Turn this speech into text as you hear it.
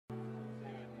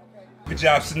Good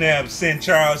job, Seneb. Sin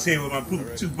Charles here with my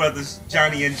two brothers,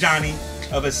 Johnny and Johnny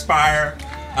of Aspire.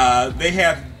 They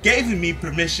have given me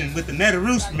permission, with the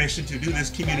Netaroos permission, to do this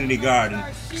community garden.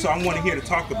 So I want to here to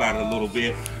talk about it a little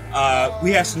bit.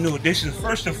 We have some new additions.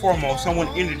 First and foremost, I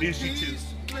want to introduce you to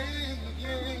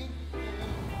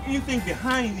anything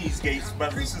behind these gates,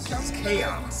 brothers and sisters, is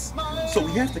chaos. So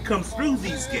we have to come through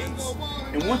these gates.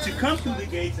 And once you come through the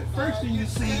gates, the first thing you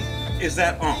see is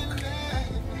that Ankh.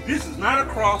 This is not a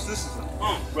cross, this is an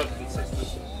Ankh, brothers and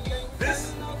sisters.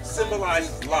 This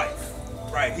symbolizes life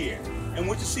right here. And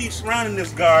what you see surrounding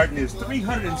this garden is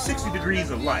 360 degrees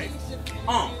of life.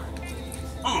 Ankh,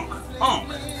 Ankh,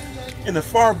 Ankh. In the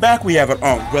far back we have an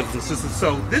Ankh, brothers and sisters.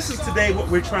 So this is today what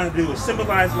we're trying to do, is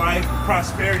symbolize life,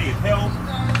 prosperity, and health.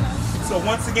 So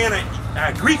once again,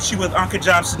 I greet you with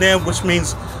Ankh-Jab Seneb, which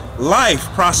means life,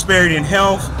 prosperity, and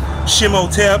health.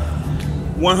 Shimotep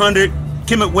 100,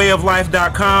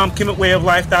 KemetWayOfLife.com,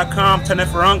 KemetWayOfLife.com,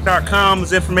 TaneferAnkh.com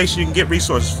is information you can get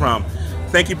resources from.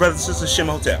 Thank you, brothers and sisters.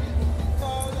 Shimotep.